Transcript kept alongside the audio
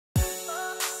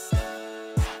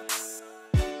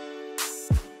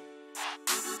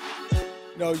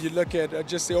know, you look at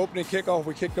just the opening kickoff,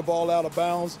 we kick the ball out of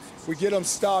bounds, we get them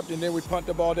stopped, and then we punt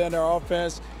the ball down their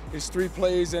offense. It's 3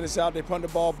 plays, and it's out. They punt the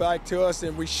ball back to us,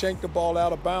 and we shank the ball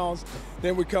out of bounds.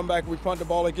 Then we come back, we punt the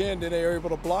ball again, then they're able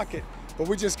to block it. But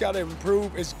we just got to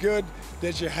improve. It's good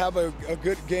that you have a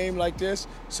good game like this.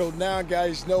 So now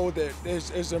guys know that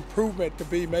there's improvement to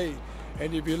be made.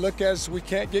 And if you look at us, we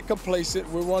can't get complacent.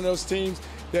 We're one of those teams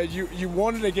that you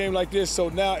wanted a game like this, so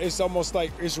now it's almost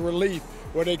like it's relief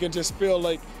where they can just feel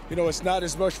like, you know, it's not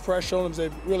as much pressure on them as they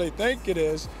really think it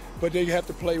is, but they have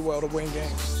to play well to win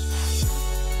games.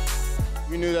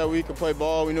 We knew that we could play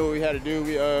ball. We knew what we had to do.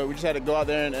 We just had to go out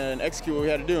there and execute what we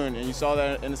had to do. And you saw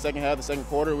that in the second half, the second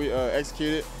quarter, we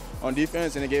executed on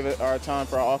defense, and it gave it our time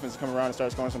for our offense to come around and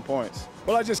start scoring some points.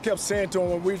 Well, I just kept saying to them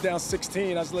when we were down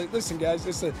 16, I was like, listen, guys,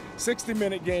 it's a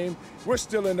 60-minute game. We're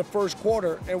still in the first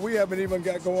quarter, and we haven't even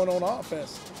got going on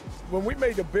offense. When we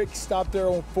made a big stop there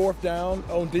on 4th down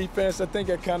on defense, I think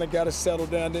that kind of got us settled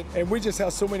down. And we just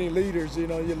have so many leaders. You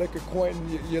know, you look at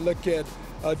Quentin, you look at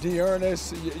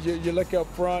Dearness, you look up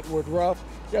front with Ruff.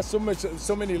 You got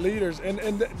so many leaders,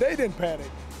 and they didn't panic.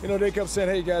 You know, they kept saying,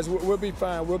 hey, guys, we'll be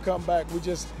fine. We'll come back.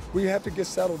 We have to get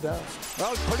settled down.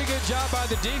 Well, pretty good job by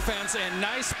the defense and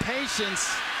nice patience.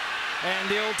 And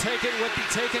they'll take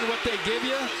what they give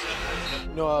you.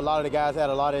 You know, a lot of the guys had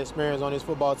a lot of experience on this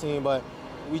football team, but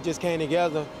we just came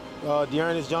together.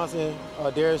 Dearness Johnson,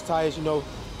 Darius Tice, you know,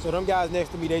 so them guys next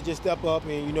to me, they just step up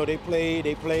and, you know, they played.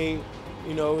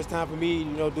 You know, it's time for me, you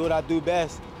know, do what I do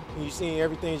best. And you're seeing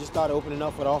everything just start opening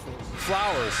up for the offense.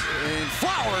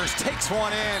 Flowers takes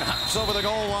one in, hops over the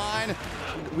goal line.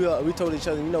 We told each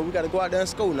other, you know, we got to go out there and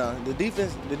score now. The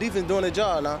defense doing their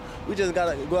job now. We just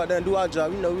got to go out there and do our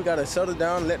job. You know, we got to settle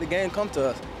down and let the game come to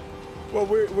us. Well,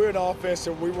 we're an offense,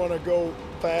 and we want to go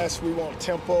fast. We want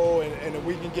tempo, and if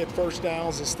we can get first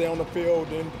downs and stay on the field,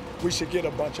 then we should get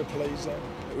a bunch of plays there.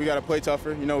 We got to play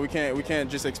tougher. You know, we can't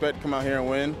just expect to come out here and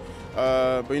win.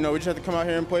 But you know, we just have to come out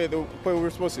here and play what we're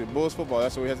supposed to. Bulls football.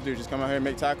 That's what we have to do. Just come out here and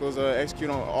make tackles, execute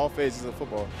on all phases of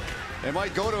football. They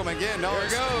might go to him again. No, here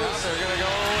it goes. Now they're going to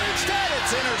go. Instead,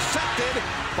 it's intercepted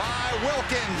by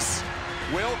Wilkins.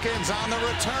 Wilkins on the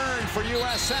return for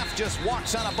USF just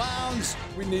walks out of bounds.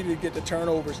 We needed to get the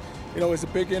turnovers. You know, it's a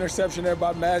big interception there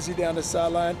by Mazzy down the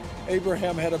sideline.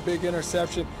 Abraham had a big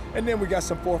interception, and then we got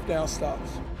some 4th down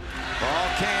stops. Ball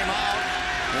came out.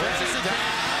 Where's it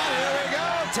down? Here we go.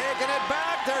 Taking it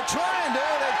back. They're trying to.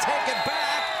 They take it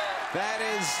back. That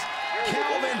is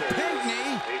Calvin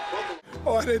Pinkney.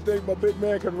 Oh, I didn't think my big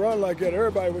man could run like that.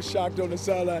 Everybody was shocked on the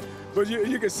sideline. But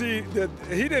you can see that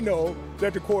he didn't know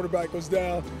that the quarterback was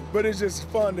down. But it's just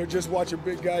fun to just watch a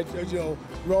big guy, you know,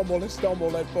 rumble and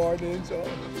stumble that far in the end zone.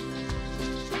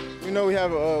 We know we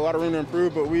have a lot of room to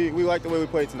improve, but we like the way we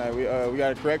played tonight. We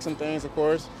got to correct some things, of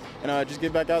course, and just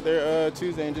get back out there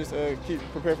Tuesday and just keep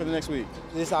prepared for the next week.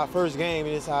 This is our first game,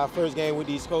 and it's our first game with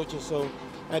these coaches. So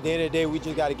at the end of the day, we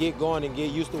just got to get going and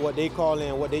get used to what they call in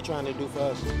and what they're trying to do for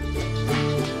us.